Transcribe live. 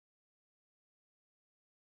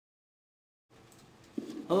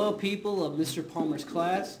Hello people of Mr. Palmer's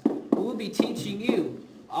class. We will be teaching you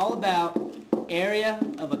all about area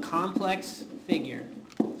of a complex figure.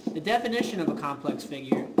 The definition of a complex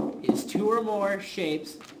figure is two or more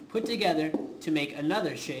shapes put together to make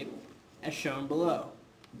another shape as shown below.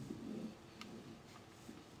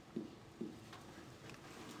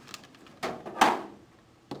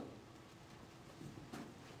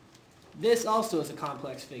 This also is a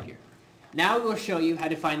complex figure. Now we will show you how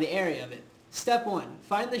to find the area of it. Step 1.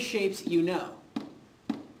 Find the shapes you know.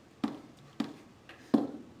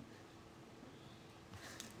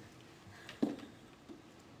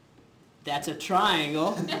 That's a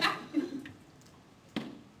triangle.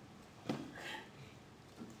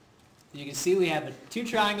 You can see we have two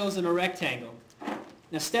triangles and a rectangle.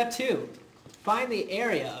 Now step 2. Find the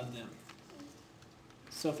area of them.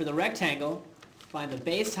 So for the rectangle, find the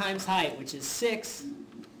base times height, which is 6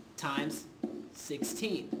 times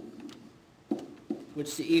 16, which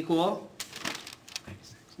is equal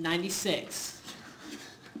 96.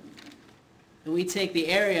 And we take the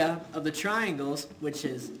area of the triangles, which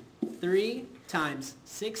is 3 times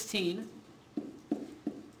 16,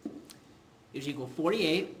 is equal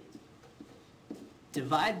 48.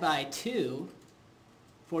 Divide by 2,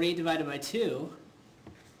 48 divided by 2,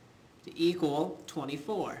 to equal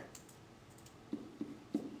 24.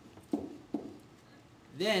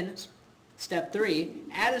 Then, step 3,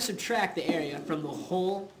 add and subtract the area from the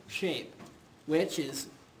whole shape, which is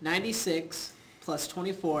 96 plus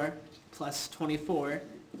 24 plus 24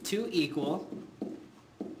 to equal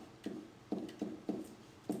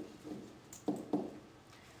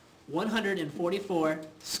 144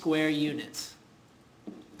 square units.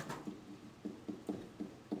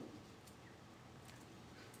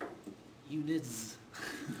 Units.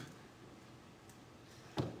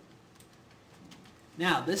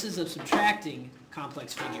 Now, this is a subtracting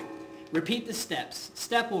complex figure. Repeat the steps.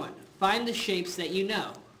 Step 1, find the shapes that you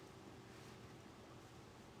know.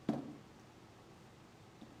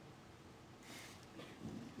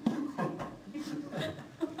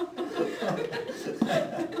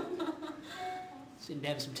 Seem to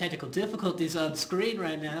have some technical difficulties on screen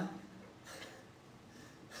right now.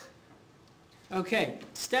 Okay,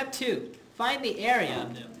 step 2, find the area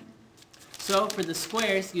of them. So for the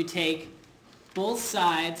squares, you take both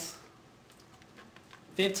sides,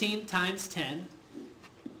 15 times 10,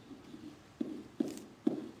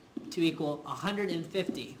 to equal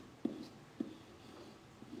 150.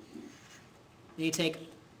 Then you take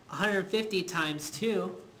 150 times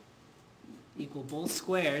 2, equal both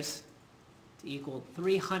squares, to equal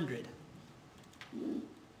 300.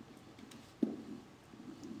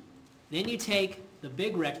 Then you take the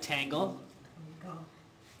big rectangle,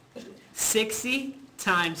 60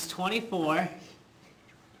 times 24,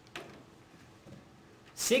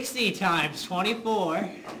 60 times 24,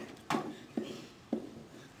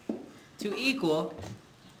 to equal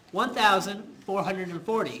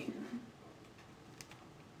 1,440.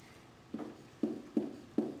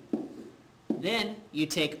 Then you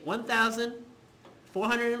take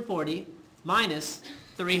 1,440 minus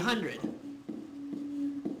 300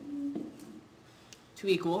 to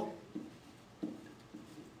equal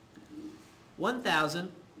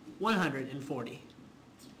 1,140.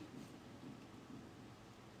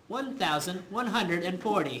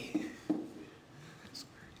 1,140.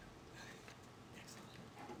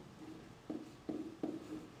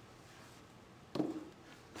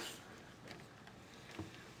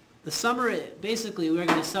 The summary, basically, we're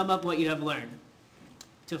going to sum up what you have learned.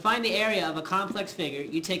 To find the area of a complex figure,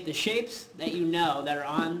 you take the shapes that you know that are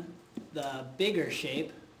on the bigger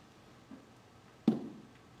shape,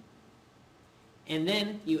 and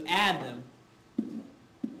then you add them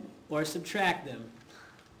or subtract them.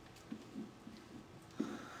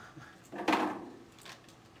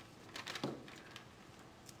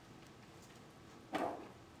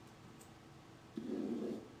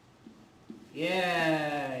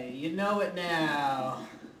 Yeah, you know it now.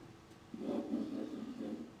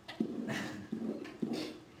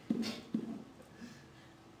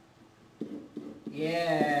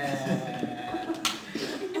 Yeah.